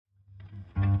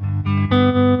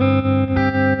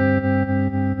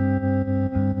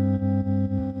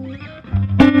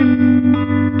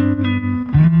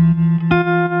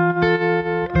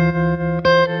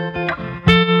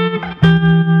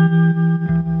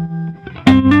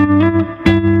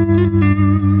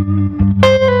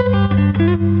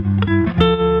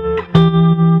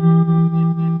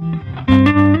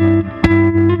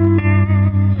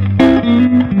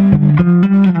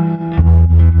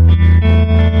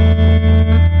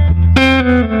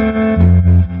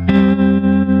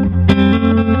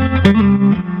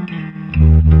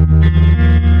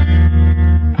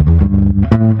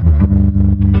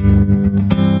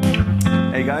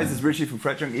Richie from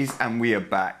Fret Junkies, and we are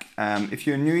back. If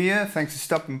you're new here, thanks for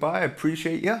stopping by, I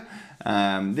appreciate you.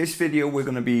 This video we're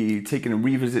going to be taking a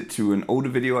revisit to an older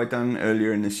video I done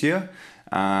earlier in this year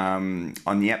on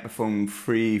the Epiphone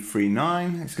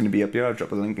ES-339. It's going to be up here, I'll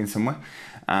drop a link in somewhere.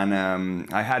 And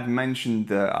I had mentioned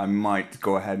that I might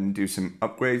go ahead and do some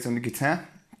upgrades on the guitar.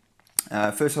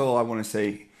 First of all, I want to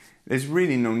say there's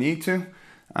really no need to.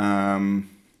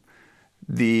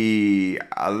 The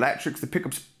electrics, the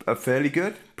pickups are fairly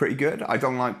good, pretty good. I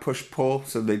don't like push-pull,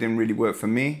 so they didn't really work for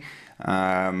me.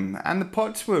 And the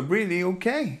pots were really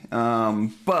okay.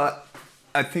 But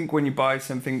I think when you buy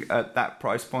something at that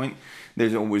price point,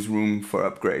 there's always room for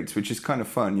upgrades, which is kind of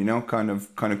fun, you know, kind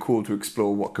of cool to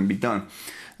explore what can be done.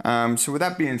 So with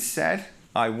that being said,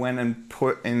 I went and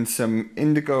put in some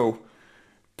Indigo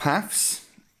PAFS.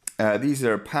 These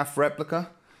are a PAF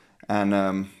replica,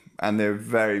 and they're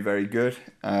very, very good.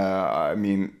 I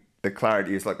mean, the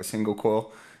clarity is like a single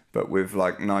coil, but with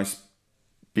like nice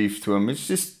beef to them. It's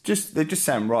just they just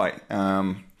sound right.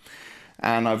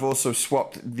 And I've also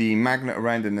swapped the magnet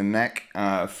around in the neck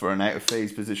for an out of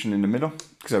phase position in the middle,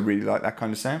 because I really like that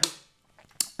kind of sound.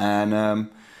 And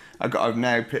I've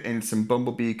now put in some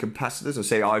Bumblebee capacitors. I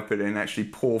say I've put in, actually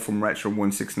Paul from Retro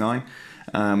 169.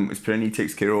 It's put in, he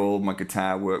takes care of all my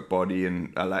guitar work, body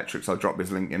and electrics. I'll drop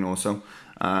his link in also.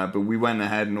 But we went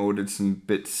ahead and ordered some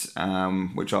bits,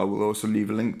 which I will also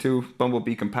leave a link to.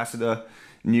 Bumblebee capacitor,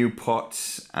 new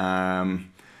pots,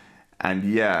 and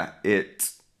yeah,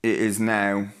 it is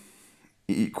now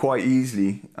quite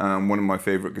easily one of my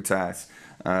favorite guitars.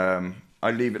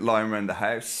 I leave it lying around the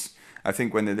house. I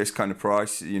think when they're this kind of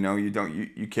price, you know,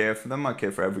 you care for them. I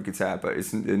care for every guitar, but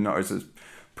they're not as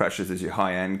precious as your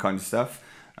high-end kind of stuff.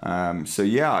 So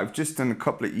yeah, I've just done a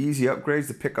couple of easy upgrades.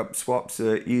 The pickup swaps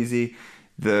are easy.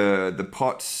 The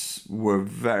pots were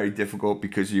very difficult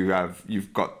because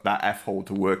you've got that F-hole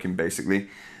to work in basically.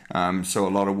 So a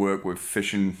lot of work with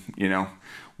fishing, you know,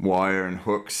 wire and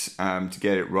hooks to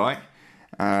get it right.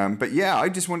 But yeah, I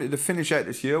just wanted to finish out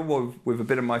this year with a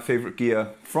bit of my favorite gear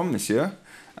from this year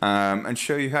and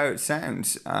show you how it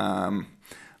sounds.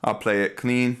 I'll play it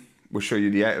clean. We'll show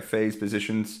you the out of phase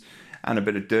positions and a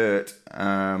bit of dirt.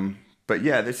 But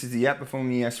yeah, this is the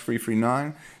Epiphone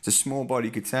ES-339. It's a small body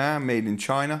guitar made in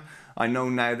China. I know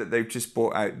now that they've just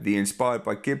brought out the Inspired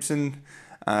by Gibson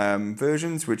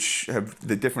versions, which have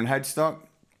the different headstock.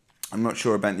 I'm not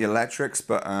sure about the electrics,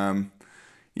 but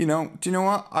you know, do you know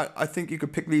what? I think you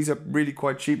could pick these up really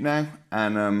quite cheap now.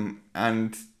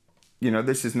 And you know,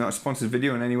 this is not a sponsored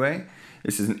video in any way.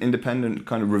 This is an independent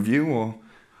kind of review, or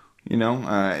you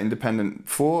know, independent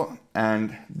for,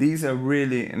 and these are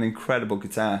really an incredible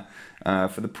guitar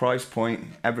for the price point.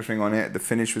 Everything on it, the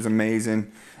finish was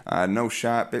amazing. No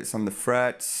sharp bits on the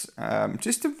frets.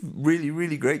 Just a really,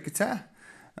 really great guitar.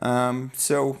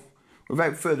 So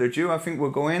without further ado, I think we'll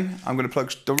go in. I'm going to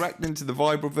plug direct into the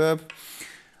vibroverb.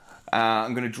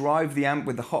 I'm going to drive the amp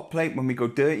with the hot plate when we go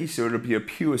dirty, so it'll be a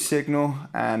pure signal,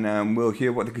 and we'll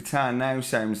hear what the guitar now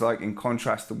sounds like in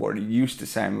contrast to what it used to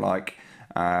sound like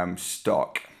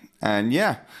stock. And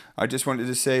yeah, I just wanted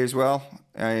to say as well,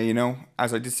 you know,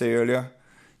 as I did say earlier,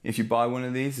 if you buy one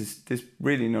of these, there's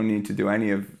really no need to do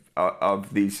any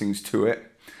of these things to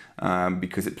it,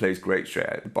 because it plays great straight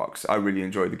out of the box. I really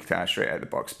enjoy the guitar straight out of the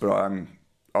box, but I'm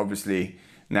obviously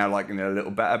now liking it a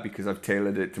little better because I've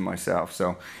tailored it to myself.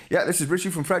 So yeah, this is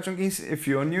Richie from Fret Junkies. If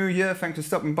you're new here, thanks for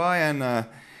stopping by, and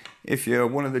if you're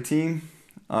one of the team,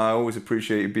 I always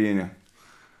appreciate you being here.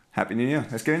 Happy New Year.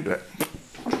 Let's get into it.